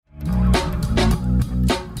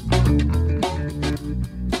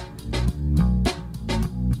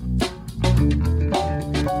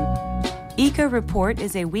Eco Report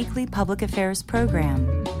is a weekly public affairs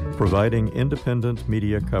program providing independent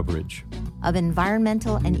media coverage of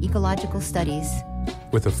environmental and ecological studies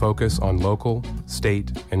with a focus on local,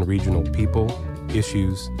 state, and regional people,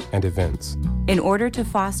 issues, and events in order to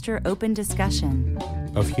foster open discussion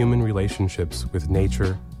of human relationships with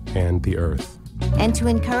nature and the earth, and to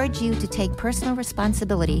encourage you to take personal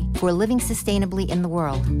responsibility for living sustainably in the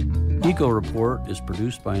world. Eco Report is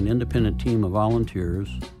produced by an independent team of volunteers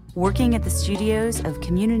working at the studios of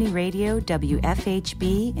Community Radio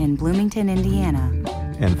WFHB in Bloomington, Indiana,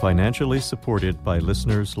 and financially supported by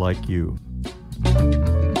listeners like you.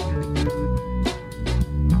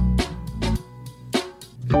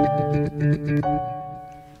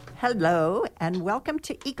 Hello, and welcome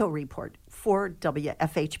to Eco Report. For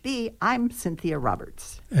WFHB, I'm Cynthia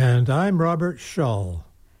Roberts. And I'm Robert Shull.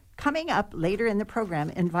 Coming up later in the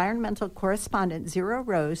program, environmental correspondent Zyro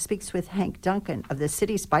Roze speaks with Hank Duncan of the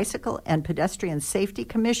city's Bicycle and Pedestrian Safety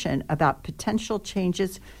Commission about potential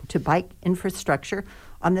changes to bike infrastructure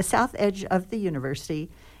on the south edge of the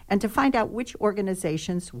university, and to find out which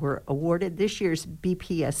organizations were awarded this year's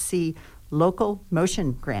BPSC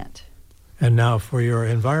Local-Motion grant. And now for your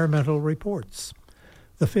environmental reports.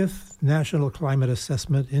 The fifth National Climate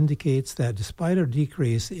Assessment indicates that despite a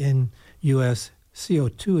decrease in U.S.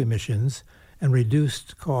 CO2 emissions and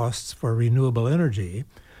reduced costs for renewable energy,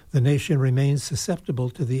 the nation remains susceptible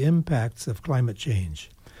to the impacts of climate change.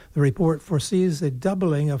 The report foresees a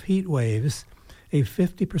doubling of heat waves, a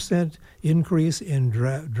 50% increase in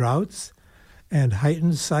droughts, and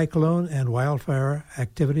heightened cyclone and wildfire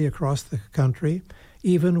activity across the country,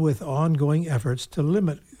 even with ongoing efforts to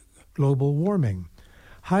limit global warming.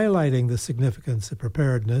 Highlighting the significance of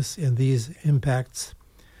preparedness in these impacts,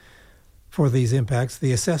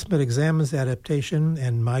 the assessment examines adaptation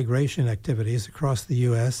and migration activities across the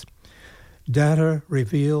U.S. Data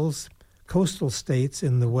reveals coastal states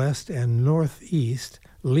in the west and northeast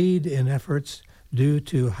lead in efforts due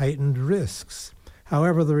to heightened risks.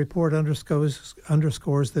 However, the report underscores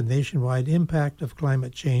the nationwide impact of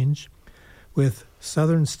climate change, with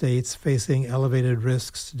southern states facing elevated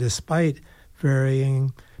risks despite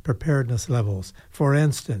varying preparedness levels. For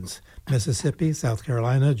instance, Mississippi, South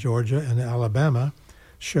Carolina, Georgia, and Alabama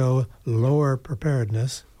show lower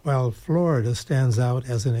preparedness, while Florida stands out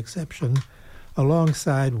as an exception,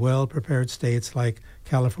 alongside well-prepared states like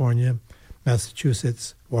California,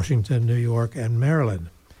 Massachusetts, Washington, New York, and Maryland.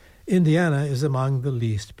 Indiana is among the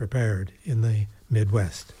least prepared in the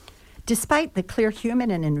Midwest. Despite the clear human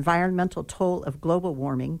and environmental toll of global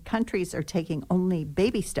warming, countries are taking only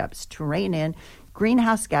baby steps to rein in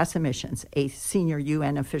greenhouse gas emissions, a senior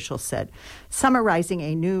UN official said, summarizing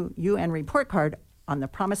a new UN report card on the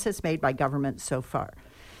promises made by governments so far.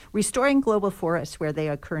 Restoring global forests where they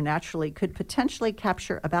occur naturally could potentially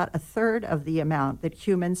capture about a third of the amount that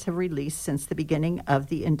humans have released since the beginning of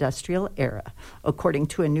the industrial era, according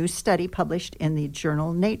to a new study published in the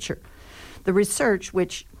journal Nature. The research,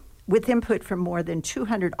 which with input from more than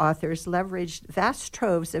 200 authors, leveraged vast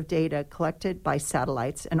troves of data collected by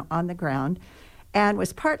satellites and on the ground, and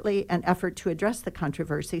was partly an effort to address the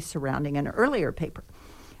controversy surrounding an earlier paper.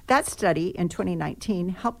 That study in 2019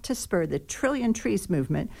 helped to spur the Trillion Trees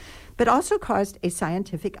movement, but also caused a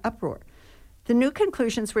scientific uproar. The new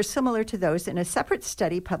conclusions were similar to those in a separate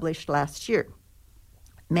study published last year.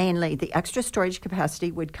 Mainly, the extra storage capacity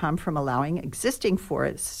would come from allowing existing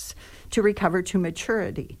forests to recover to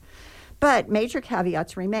maturity. But major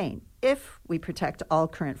caveats remain. If we protect all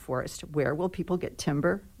current forests, where will people get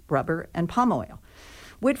timber, rubber, and palm oil?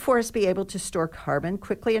 Would forests be able to store carbon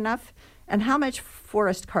quickly enough? And how much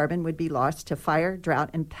forest carbon would be lost to fire,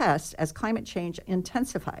 drought, and pests as climate change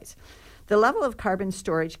intensifies? The level of carbon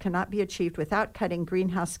storage cannot be achieved without cutting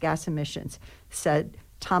greenhouse gas emissions, said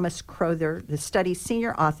Thomas Crowther, the study's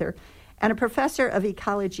senior author and a professor of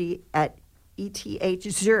ecology at ETH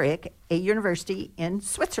Zurich, a university in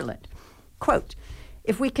Switzerland. Quote,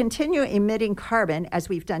 "If we continue emitting carbon as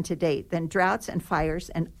we've done to date, then droughts and fires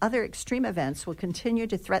and other extreme events will continue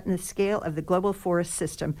to threaten the scale of the global forest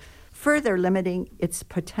system, further limiting its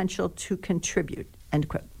potential to contribute," end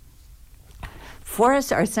quote.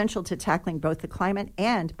 Forests are essential to tackling both the climate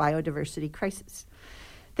and biodiversity crisis.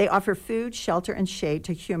 They offer food, shelter, and shade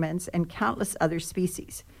to humans and countless other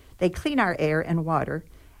species. They clean our air and water,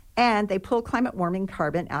 and they pull climate warming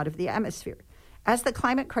carbon out of the atmosphere. As the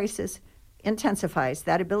climate crisis intensifies,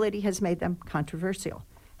 that ability has made them controversial.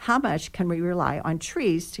 How much can we rely on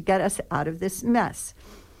trees to get us out of this mess?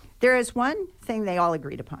 There is one thing they all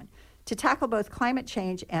agreed upon. To tackle both climate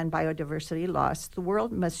change and biodiversity loss, the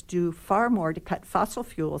world must do far more to cut fossil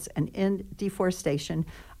fuels and end deforestation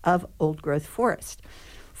of old-growth forest.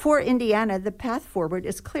 For Indiana, the path forward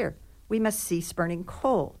is clear. We must cease burning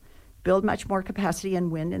coal, build much more capacity in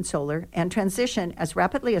wind and solar, and transition as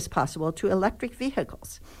rapidly as possible to electric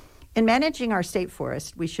vehicles. In managing our state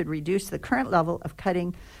forest, we should reduce the current level of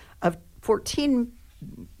cutting of 14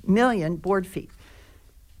 million board feet.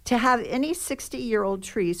 To have any 60-year-old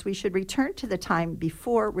trees, we should return to the time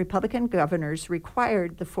before Republican governors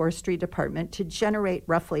required the Forestry Department to generate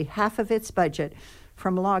roughly half of its budget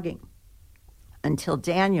from logging. Until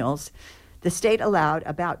Daniels, the state allowed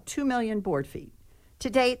about 2 million board feet. To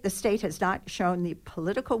date, the state has not shown the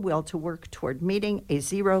political will to work toward meeting a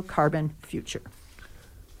zero-carbon future.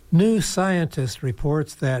 New Scientist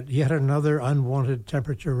reports that yet another unwanted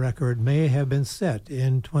temperature record may have been set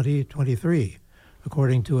in 2023.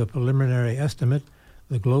 According to a preliminary estimate,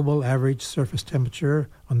 the global average surface temperature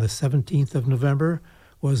on the 17th of November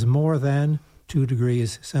was more than 2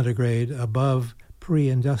 degrees centigrade above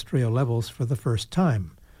pre-industrial levels for the first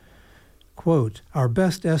time. Quote, "Our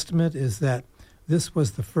best estimate is that this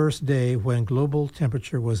was the first day when global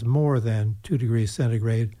temperature was more than 2 degrees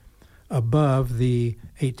centigrade above the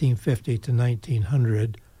 1850 to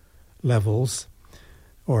 1900 levels,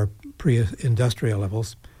 or pre-industrial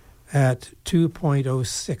levels, at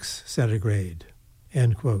 2.06 centigrade,"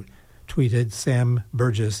 end quote, tweeted Sam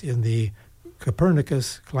Burgess in the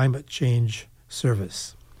Copernicus Climate Change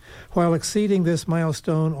Service. While exceeding this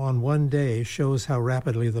milestone on one day shows how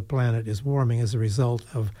rapidly the planet is warming as a result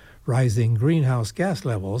of rising greenhouse gas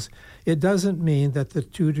levels, it doesn't mean that the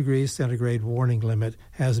 2 degrees centigrade warning limit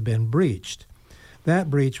has been breached. That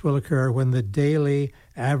breach will occur when the daily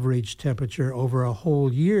average temperature over a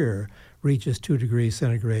whole year reaches 2 degrees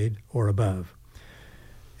centigrade or above.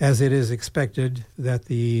 As it is expected that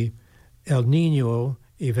the El Niño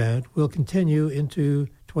event will continue into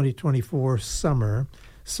 2024 summer,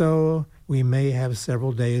 so we may have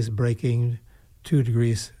several days breaking 2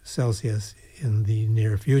 degrees Celsius in the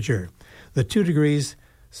near future. The 2 degrees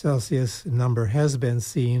Celsius number has been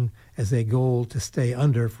seen as a goal to stay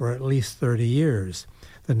under for at least 30 years.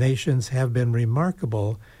 The nations have been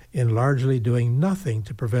remarkable in largely doing nothing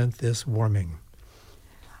to prevent this warming.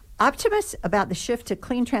 Optimists about the shift to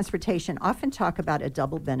clean transportation often talk about a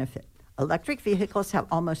double benefit. Electric vehicles have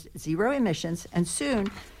almost zero emissions, and soon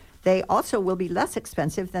they also will be less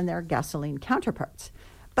expensive than their gasoline counterparts.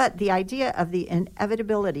 But the idea of the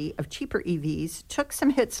inevitability of cheaper EVs took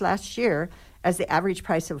some hits last year as the average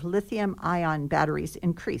price of lithium-ion batteries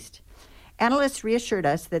increased. Analysts reassured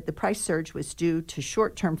us that the price surge was due to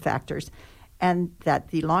short-term factors and that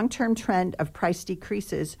the long-term trend of price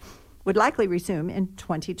decreases would likely resume in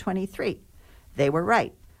 2023. They were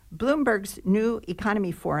right. Bloomberg's New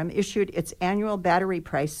Economy Forum issued its annual battery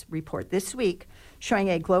price report this week, showing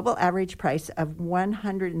a global average price of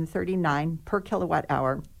 $139 per kilowatt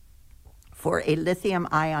hour for a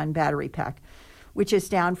lithium-ion battery pack, which is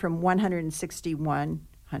down from $161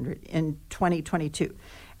 in 2022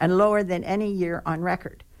 and lower than any year on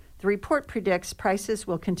record. The report predicts prices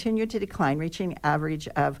will continue to decline, reaching an average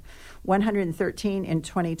of $113 in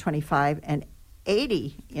 2025 and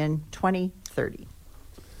 $80 in 2030.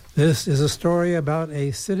 This is a story about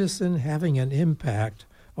a citizen having an impact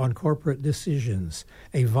on corporate decisions.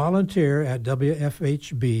 A volunteer at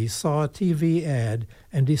WFHB saw a TV ad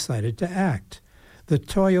and decided to act. The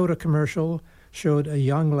Toyota commercial showed a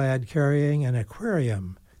young lad carrying an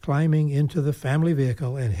aquarium, climbing into the family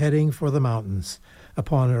vehicle and heading for the mountains.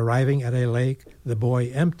 Upon arriving at a lake, the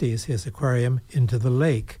boy empties his aquarium into the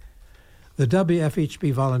lake. The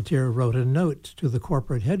WFHB volunteer wrote a note to the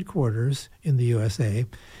corporate headquarters in the USA.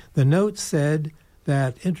 The note said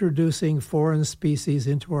that introducing foreign species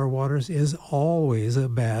into our waters is always a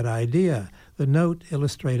bad idea. The note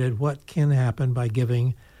illustrated what can happen by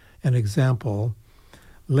giving an example.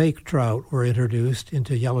 Lake trout were introduced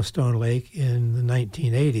into Yellowstone Lake in the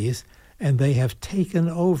 1980s, and they have taken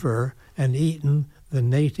over and eaten the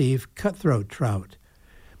native cutthroat trout.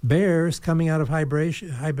 Bears coming out of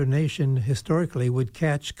hibernation historically would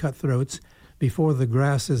catch cutthroats before the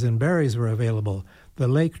grasses and berries were available. The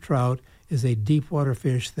lake trout is a deep water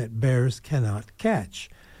fish that bears cannot catch.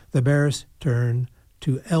 The bears turn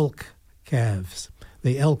to elk calves.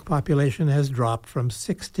 The elk population has dropped from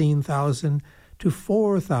 16,000 to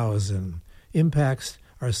 4,000. Impacts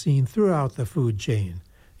are seen throughout the food chain.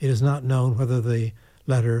 It is not known whether the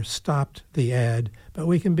letter stopped the ad, but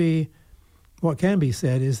what can be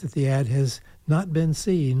said is that the ad has not been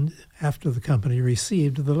seen after the company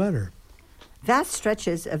received the letter. Vast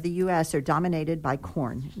stretches of the U.S. are dominated by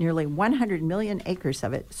corn, nearly 100 million acres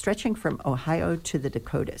of it stretching from Ohio to the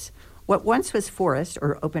Dakotas. What once was forest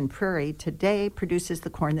or open prairie today produces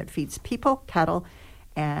the corn that feeds people, cattle,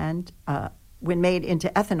 and when made into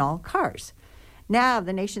ethanol cars. Now,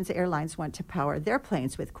 the nation's airlines want to power their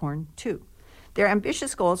planes with corn, too. Their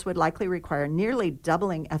ambitious goals would likely require nearly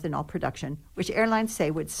doubling ethanol production, which airlines say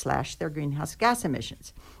would slash their greenhouse gas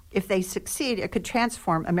emissions. If they succeed, it could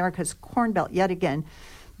transform America's corn belt yet again,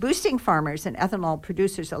 boosting farmers and ethanol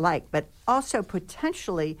producers alike, but also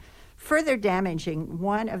potentially further damaging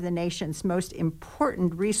one of the nation's most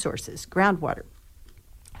important resources, groundwater.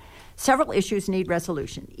 Several issues need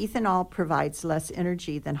resolution. Ethanol provides less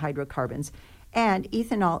energy than hydrocarbons, and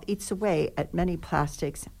ethanol eats away at many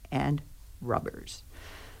plastics and rubbers.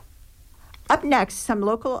 Up next, some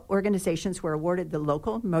local organizations were awarded the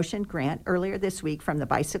Local-Motion grant earlier this week from the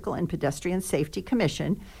Bicycle and Pedestrian Safety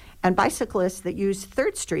Commission, and bicyclists that use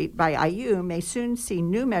 3rd Street by IU may soon see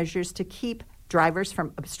new measures to keep drivers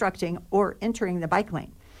from obstructing or entering the bike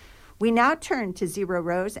lane. We now turn to Zyro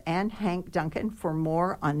Roze and Hank Duncan for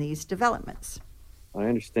more on these developments. I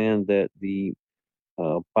understand that the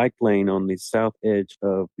bike lane on the south edge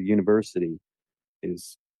of the university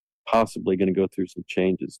is possibly going to go through some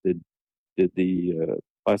changes. Did the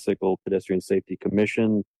Bicycle Pedestrian Safety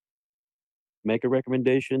Commission make a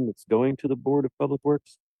recommendation that's going to the Board of Public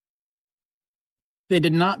Works? They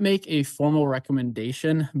did not make a formal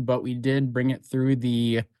recommendation, but we did bring it through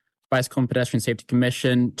the Bicycle and Pedestrian Safety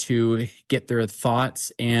Commission to get their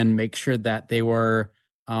thoughts and make sure that they were,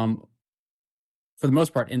 for the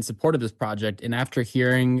most part, in support of this project. And after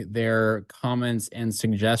hearing their comments and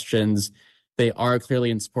suggestions, they are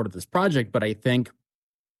clearly in support of this project. But I think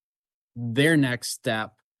their next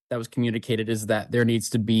step that was communicated is that there needs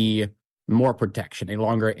to be more protection, a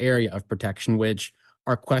longer area of protection, which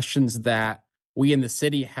are questions that we in the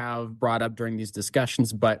city have brought up during these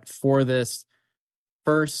discussions. But for this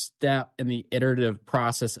first step in the iterative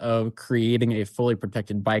process of creating a fully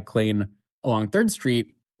protected bike lane along 3rd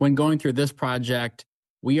Street, when going through this project,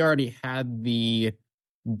 we already had the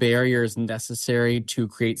barriers necessary to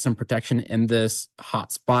create some protection in this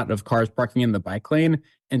hot spot of cars parking in the bike lane.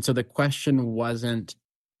 And so the question wasn't,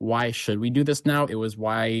 why should we do this now? It was,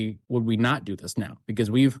 why would we not do this now? Because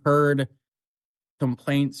we've heard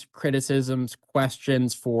complaints, criticisms,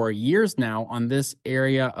 questions for years now on this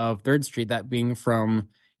area of 3rd Street, that being from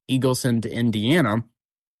Eagleson to Indiana,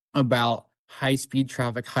 about high-speed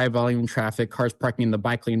traffic, high-volume traffic, cars parking in the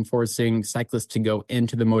bike lane, forcing cyclists to go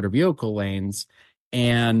into the motor vehicle lanes.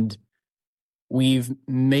 And we've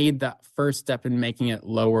made that first step in making it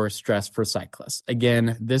lower stress for cyclists.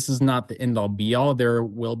 Again, this is not the end-all be-all. There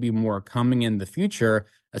will be more coming in the future,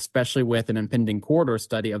 especially with an impending corridor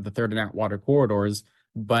study of the 3rd and Atwater corridors.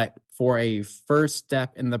 But for a first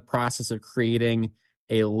step in the process of creating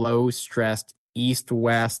a low-stressed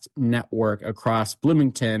east-west network across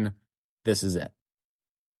Bloomington, this is it.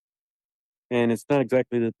 And it's not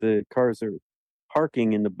exactly that the cars are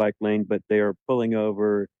parking in the bike lane, but they are pulling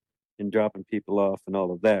over and dropping people off and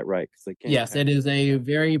all of that, right? Because they can't. Yes, it is a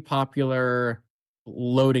very popular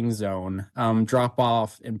loading zone,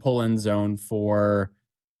 drop-off and pull-in zone for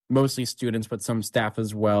mostly students, but some staff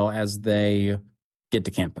as well as they get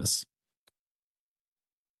to campus.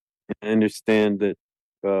 I understand that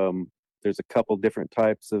there's a couple different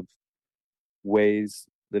types of ways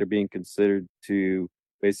that are being considered to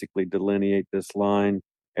basically delineate this line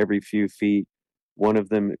every few feet. One of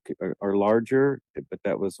them are larger, but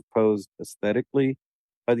that was opposed aesthetically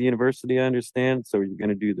by the university, I understand. So you're going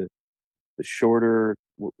to do the shorter,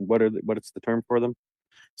 what's the term for them?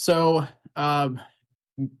 So,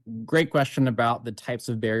 great question about the types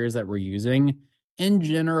of barriers that we're using. In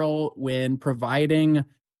general, when providing,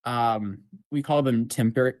 we call them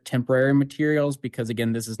temporary materials, because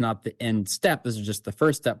again, this is not the end step. This is just the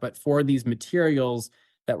first step. But for these materials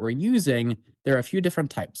that we're using, there are a few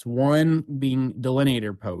different types. One being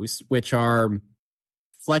delineator posts, which are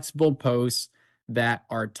flexible posts that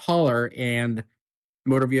are taller and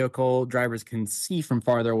motor vehicle drivers can see from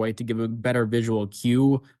farther away to give a better visual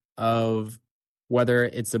cue of whether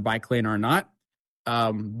it's a bike lane or not.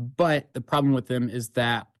 But the problem with them is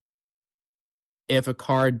that if a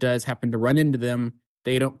car does happen to run into them,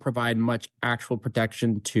 they don't provide much actual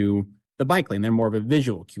protection to the bike lane. They're more of a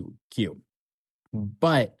visual cue.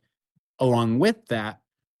 But along with that,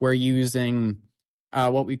 we're using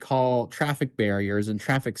what we call traffic barriers and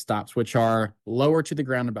traffic stops, which are lower to the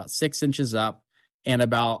ground, about 6 inches up and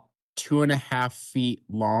about 2.5 feet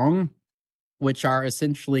long, which are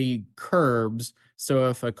essentially curbs. So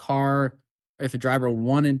if a driver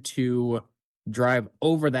wanted to drive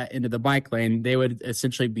over that into the bike lane, they would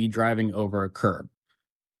essentially be driving over a curb.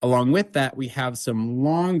 Along with that, we have some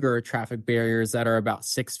longer traffic barriers that are about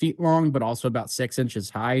 6 feet long, but also about 6 inches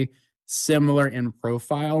high, similar in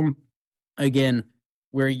profile. Again,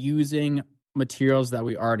 we're using materials that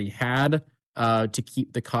we already had to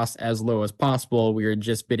keep the cost as low as possible. We are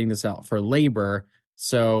just bidding this out for labor.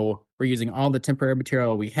 So we're using all the temporary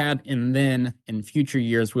material we had, and then in future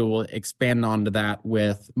years, we will expand onto that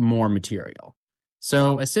with more material.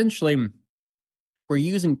 So essentially, we're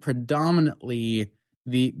using predominantly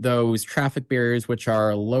those traffic barriers, which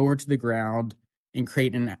are lower to the ground and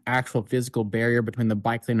create an actual physical barrier between the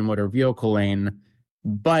bike lane and motor vehicle lane.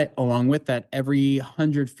 But along with that, every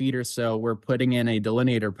 100 feet or so, we're putting in a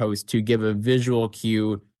delineator post to give a visual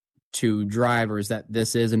cue to drivers that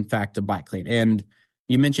this is, in fact, a bike lane. And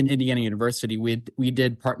you mentioned Indiana University. We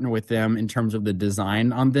did partner with them in terms of the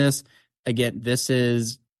design on this. Again, this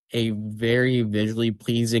is a very visually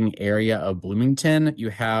pleasing area of Bloomington. You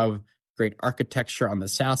have great architecture on the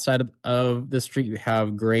south side of the street. You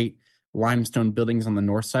have great limestone buildings on the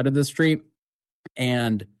north side of the street.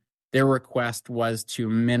 And their request was to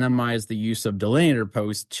minimize the use of delineator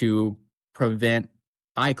posts to prevent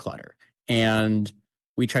eye clutter. And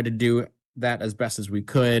we tried to do that as best as we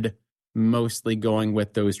could, mostly going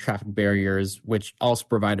with those traffic barriers, which also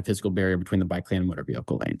provide a physical barrier between the bike lane and motor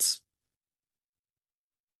vehicle lanes.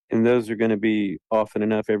 And those are going to be often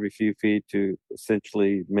enough every few feet to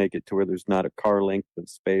essentially make it to where there's not a car length of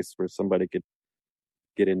space where somebody could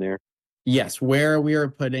get in there. Yes, where we are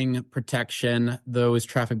putting protection, those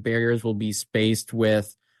traffic barriers will be spaced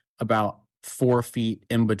with about 4 feet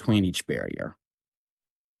in between each barrier.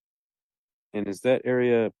 And is that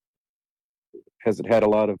area, has it had a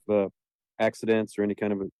lot of accidents or any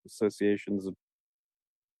kind of associations of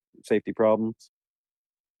safety problems?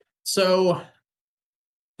 So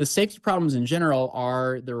the safety problems in general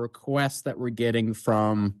are the requests that we're getting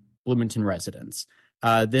from Bloomington residents.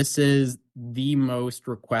 This is the most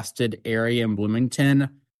requested area in Bloomington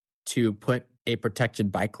to put a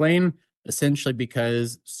protected bike lane, essentially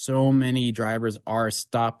because so many drivers are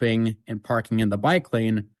stopping and parking in the bike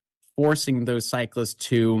lane, forcing those cyclists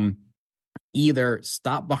to either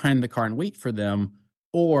stop behind the car and wait for them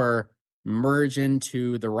or merge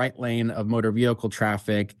into the right lane of motor vehicle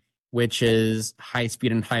traffic, which is high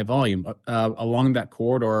speed and high volume. Along that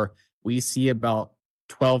corridor, we see about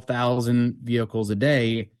 12,000 vehicles a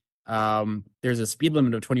day. There's a speed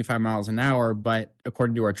limit of 25 miles an hour, but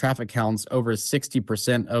according to our traffic counts, over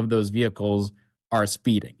 60% of those vehicles are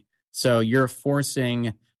speeding. So you're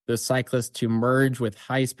forcing the cyclists to merge with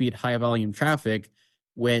high speed, high volume traffic,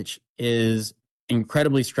 which is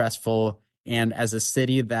incredibly stressful. And as a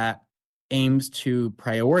city that aims to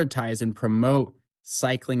prioritize and promote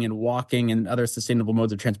cycling and walking and other sustainable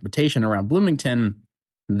modes of transportation around Bloomington,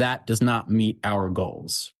 that does not meet our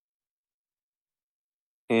goals.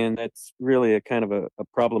 And that's really a kind of a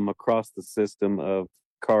problem across the system of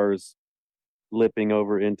cars lipping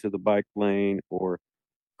over into the bike lane or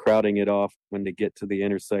crowding it off when they get to the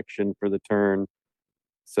intersection for the turn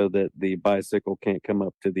so that the bicycle can't come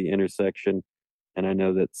up to the intersection. And I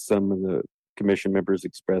know that some of the commission members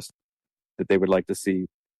expressed that they would like to see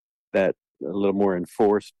that a little more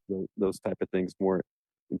enforced, those type of things more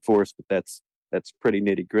enforced, but that's pretty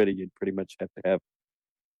nitty gritty. You'd pretty much have to have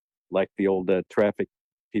like the old traffic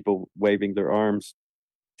people waving their arms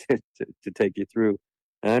to take you through.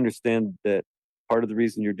 And I understand that part of the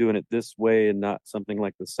reason you're doing it this way and not something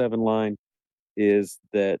like the 7 line is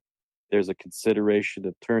that there's a consideration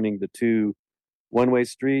of turning the 2 one-way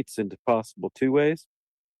streets into possible 2-ways.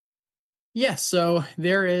 Yes, so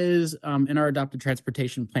there is, in our adopted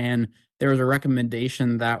transportation plan, there is a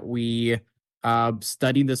recommendation that we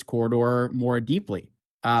study this corridor more deeply.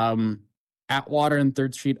 Atwater and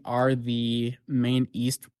 3rd Street are the main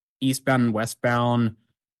eastbound and westbound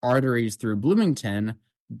arteries through Bloomington,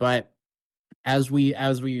 but as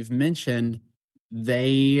we've mentioned,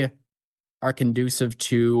 they are conducive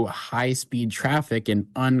to high-speed traffic and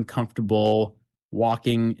uncomfortable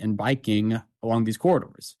walking and biking along these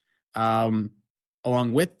corridors.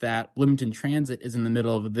 Along with that, Bloomington Transit is in the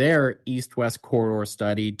middle of their east-west corridor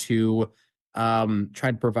study to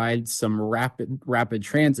try to provide some rapid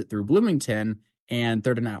transit through Bloomington, and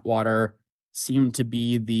 3rd and Atwater seem to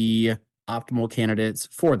be the optimal candidates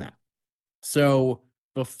for that. So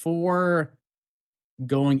before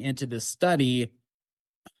going into this study,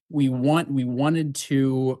 we wanted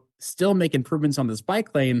to still make improvements on this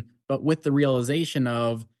bike lane, but with the realization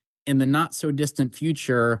of in the not so distant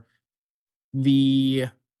future, these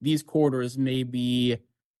corridors may be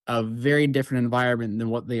a very different environment than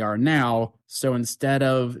what they are now. So instead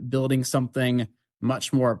of building something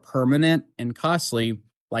much more permanent and costly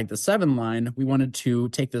like the 7 line, we wanted to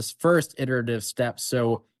take this first iterative step.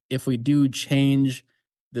 So if we do change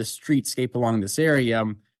the streetscape along this area,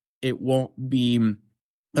 there won't be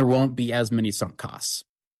as many sunk costs.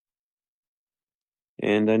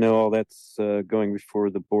 And I know all that's going before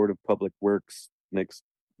the Board of Public Works next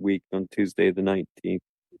week on Tuesday the 19th.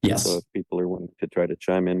 Yes. So if people are wanting to try to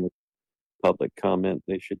chime in with public comment,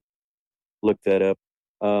 they should look that up.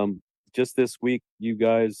 Just this week, you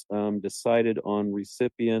guys decided on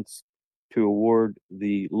recipients to award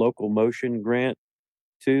the Local-Motion grant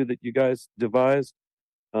to that you guys devised.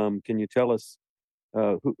 Can you tell us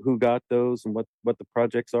who got those and what the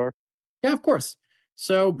projects are? Yeah, of course.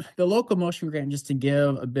 So the Local-Motion grant, just to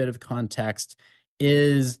give a bit of context,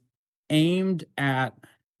 is aimed at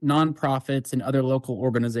nonprofits and other local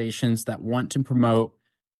organizations that want to promote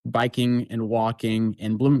biking and walking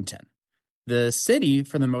in Bloomington. The city,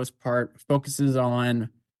 for the most part, focuses on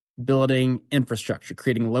building infrastructure,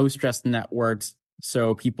 creating low-stress networks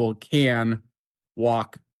so people can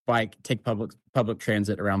walk, bike, take public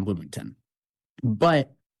transit around Bloomington.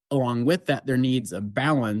 But along with that, there needs a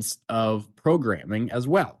balance of programming as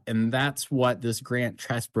well. And that's what this grant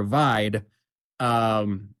tries to provide,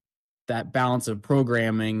 that balance of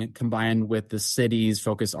programming combined with the city's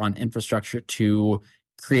focus on infrastructure to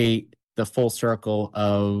create the full circle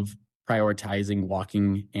of prioritizing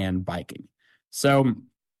walking and biking. So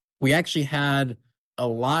we actually had a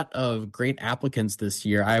lot of great applicants this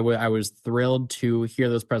year. I was thrilled to hear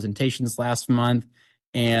those presentations last month.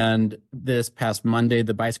 And this past Monday,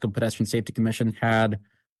 the Bicycle Pedestrian Safety Commission had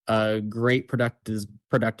a great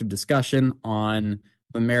productive discussion on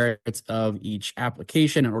the merits of each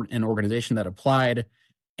application and organization that applied.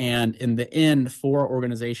 And in the end, 4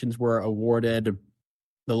 organizations were awarded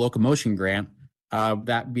the Local-Motion grant,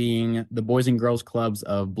 that being the Boys and Girls Clubs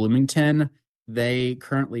of Bloomington. They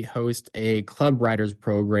currently host a club riders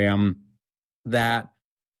program that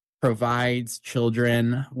provides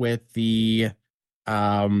children with the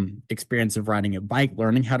experience of riding a bike,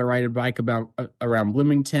 learning how to ride a bike around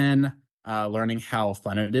Bloomington, learning how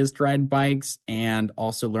fun it is to ride bikes, and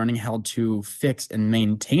also learning how to fix and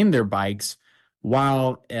maintain their bikes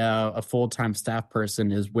while a full-time staff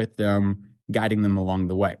person is with them, guiding them along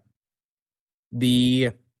the way.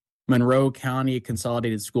 The Monroe County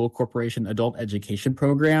Consolidated School Corporation Adult Education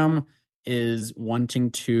Program is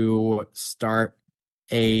wanting to start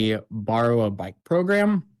a borrow a bike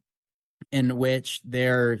program in which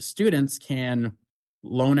their students can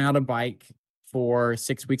loan out a bike for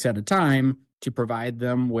 6 weeks at a time to provide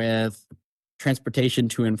them with transportation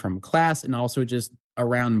to and from class, and also just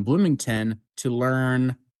around Bloomington to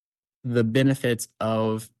learn the benefits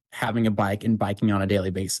of having a bike and biking on a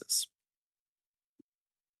daily basis.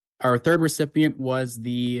 Our third recipient was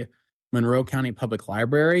the Monroe County Public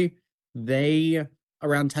Library. They,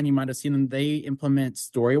 around town, you might have seen them, they implement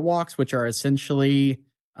story walks, which are essentially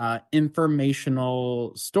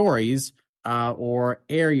informational stories or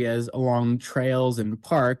areas along trails and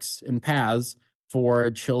parks and paths for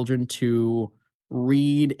children to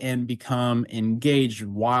read and become engaged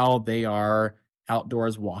while they are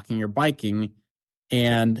outdoors walking or biking.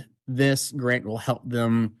 And this grant will help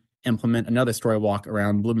them implement another story walk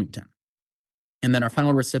around Bloomington. And then our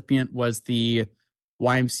final recipient was the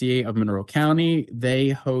YMCA of Monroe County. They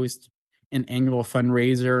host an annual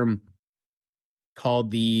fundraiser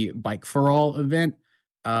called the Bike for All event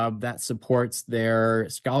that supports their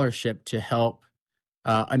scholarship to help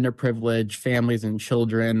underprivileged families and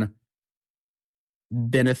children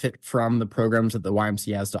benefit from the programs that the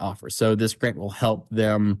YMCA has to offer. So this grant will help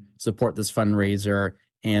them support this fundraiser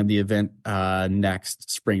and the event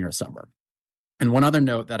next spring or summer. And one other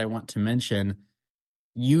note that I want to mention,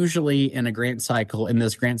 usually in this grant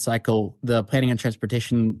cycle, the Planning and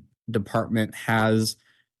Transportation Department has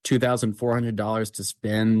 $2,400 to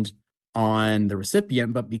spend on the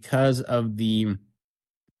recipient, but because of the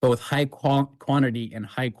both high quantity and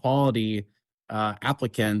high quality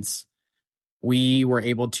applicants, we were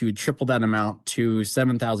able to triple that amount to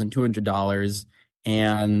 $7,200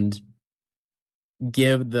 and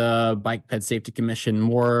give the Bike Ped Safety Commission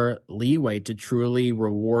more leeway to truly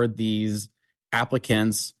reward these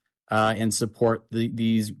applicants and support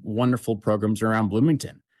these wonderful programs around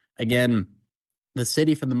Bloomington. Again, the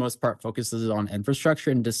city, for the most part, focuses on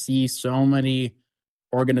infrastructure, and to see so many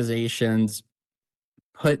organizations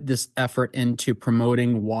put this effort into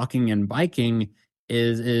promoting walking and biking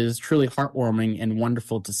is truly heartwarming and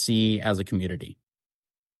wonderful to see as a community.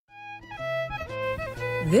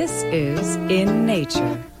 This is In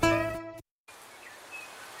Nature.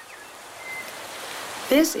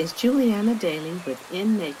 This is Juliana Daly with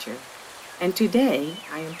In Nature, and today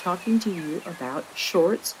I am talking to you about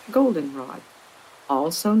Short's goldenrod,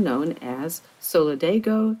 also known as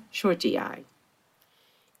Solidago shortii.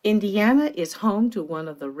 Indiana is home to one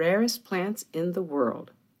of the rarest plants in the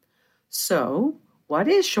world. So, what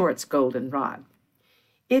is Short's goldenrod?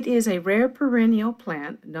 It is a rare perennial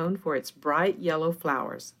plant known for its bright yellow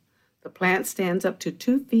flowers. The plant stands up to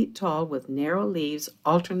 2 feet tall with narrow leaves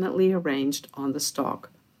alternately arranged on the stalk.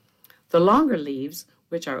 The longer leaves,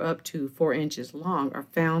 which are up to 4 inches long, are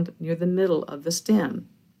found near the middle of the stem.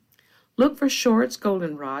 Look for Short's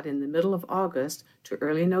goldenrod in the middle of August to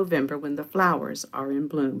early November when the flowers are in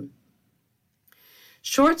bloom.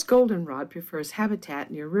 Short's goldenrod prefers habitat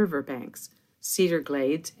near riverbanks, cedar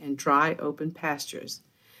glades, and dry open pastures.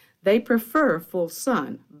 They prefer full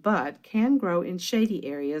sun, but can grow in shady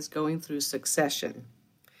areas going through succession.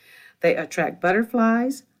 They attract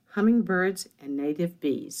butterflies, hummingbirds, and native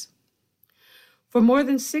bees. For more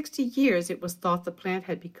than 60 years, it was thought the plant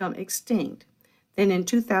had become extinct. Then in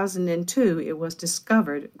 2002, it was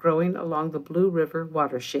discovered growing along the Blue River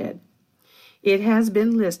watershed. It has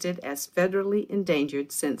been listed as federally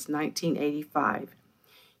endangered since 1985.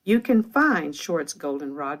 You can find Short's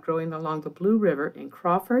goldenrod growing along the Blue River in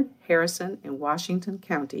Crawford, Harrison, and Washington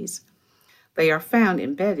counties. They are found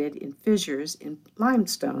embedded in fissures in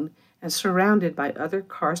limestone and surrounded by other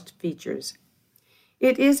karst features.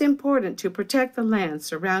 It is important to protect the land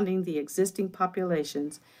surrounding the existing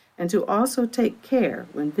populations and to also take care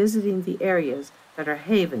when visiting the areas that are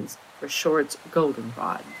havens for Short's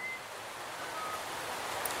goldenrod.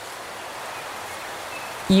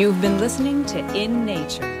 You've been listening to In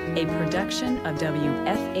Nature, a production of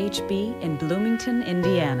WFHB in Bloomington,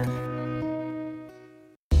 Indiana.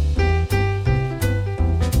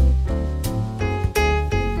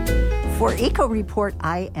 For Eco Report,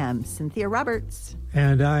 I am Cynthia Roberts.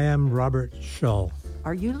 And I am Robert Shull.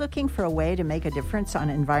 Are you looking for a way to make a difference on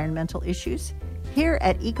environmental issues? Here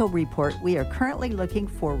at Eco Report, we are currently looking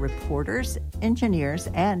for reporters, engineers,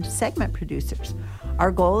 and segment producers.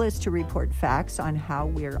 Our goal is to report facts on how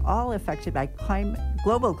we're all affected by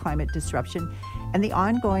global climate disruption and the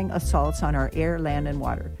ongoing assaults on our air, land, and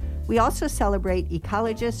water. We also celebrate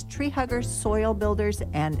ecologists, tree huggers, soil builders,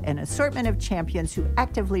 and an assortment of champions who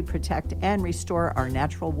actively protect and restore our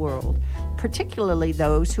natural world, particularly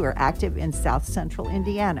those who are active in South Central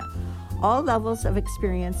Indiana. All levels of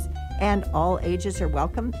experience and all ages are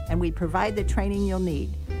welcome, and we provide the training you'll need.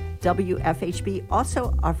 WFHB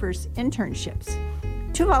also offers internships.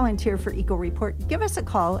 To volunteer for Eco Report, give us a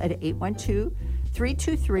call at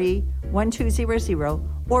 812-323-1200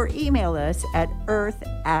 or email us at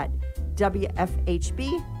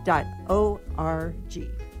earth@wfhb.org.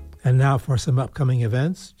 And now for some upcoming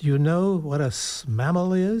events. Do you know what a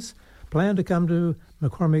SMAML is? Plan to come to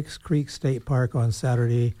McCormick's Creek State Park on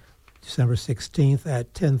Saturday, December 16th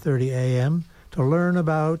at 10:30 a.m. to learn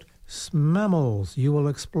about SMAMLs. You will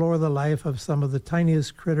explore the life of some of the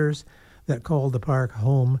tiniest critters that call the park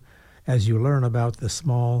home as you learn about the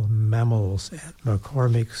small mammals at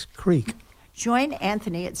McCormick's Creek. Join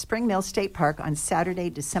Anthony at Spring Mill State Park on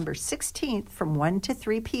Saturday, December 16th from 1 to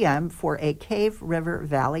 3 p.m. for a Cave River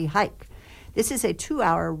Valley hike. This is a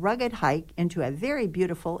 2-hour rugged hike into a very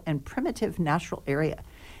beautiful and primitive natural area.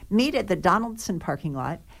 Meet at the Donaldson parking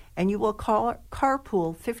lot, and you will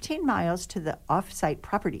carpool 15 miles to the off-site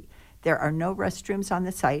property. There are no restrooms on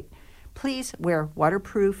the site. Please wear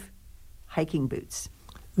waterproof hiking boots.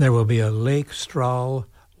 There will be a Lake Strahl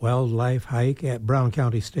wildlife hike at Brown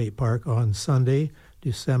County State Park on Sunday,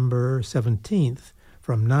 December 17th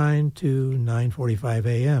from 9 to 9:45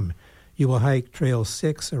 a.m. You will hike Trail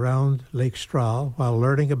 6 around Lake Strahl while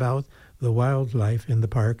learning about the wildlife in the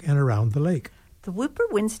park and around the lake. The Whooper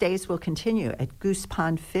Wednesdays will continue at Goose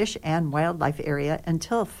Pond Fish and Wildlife Area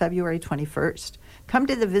until February 21st. Come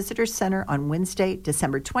to the Visitor Center on Wednesday,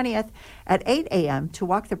 December 20th at 8 a.m. to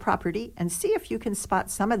walk the property and see if you can spot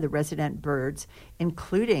some of the resident birds,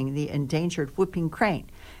 including the endangered whooping crane.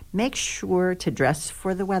 Make sure to dress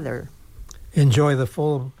for the weather. Enjoy the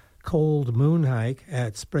full cold moon hike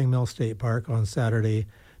at Spring Mill State Park on Saturday,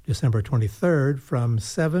 December 23rd from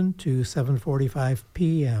 7 to 7:45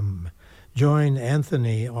 p.m. Join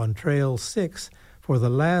Anthony on Trail 6 for the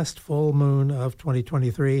last full moon of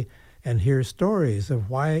 2023 and hear stories of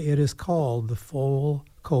why it is called the full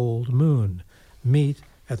cold moon. Meet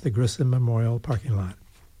at the Grissom Memorial parking lot.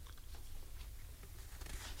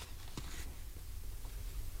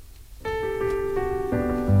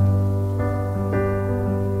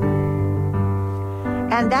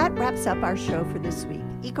 And that wraps up our show for this week.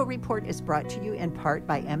 Eco Report is brought to you in part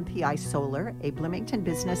by MPI Solar, a Bloomington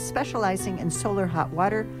business specializing in solar hot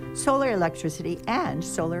water, solar electricity, and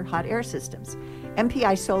solar hot air systems.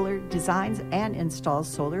 MPI Solar designs and installs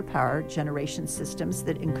solar power generation systems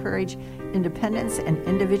that encourage independence and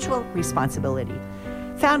individual responsibility.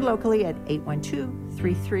 Found locally at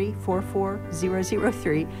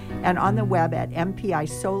 812-3344003 and on the web at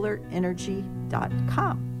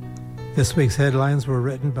mpisolarenergy.com. This week's headlines were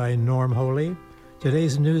written by Norm Holy.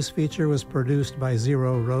 Today's news feature was produced by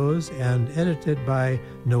Zyro Roze and edited by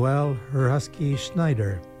Noel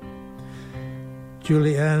Herhusky-Schneider.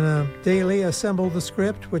 Juliana Daly assembled the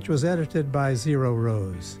script, which was edited by Zyro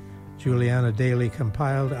Roze. Juliana Daly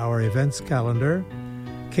compiled our events calendar.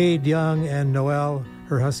 Cade Young and Noel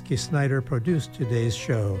Herhusky-Schneider produced today's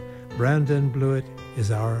show. Brandon Blewett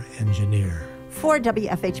is our engineer. For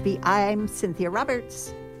WFHB, I'm Cynthia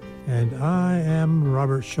Roberts. And I am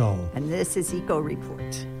Robert Shull. And this is Eco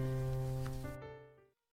Report.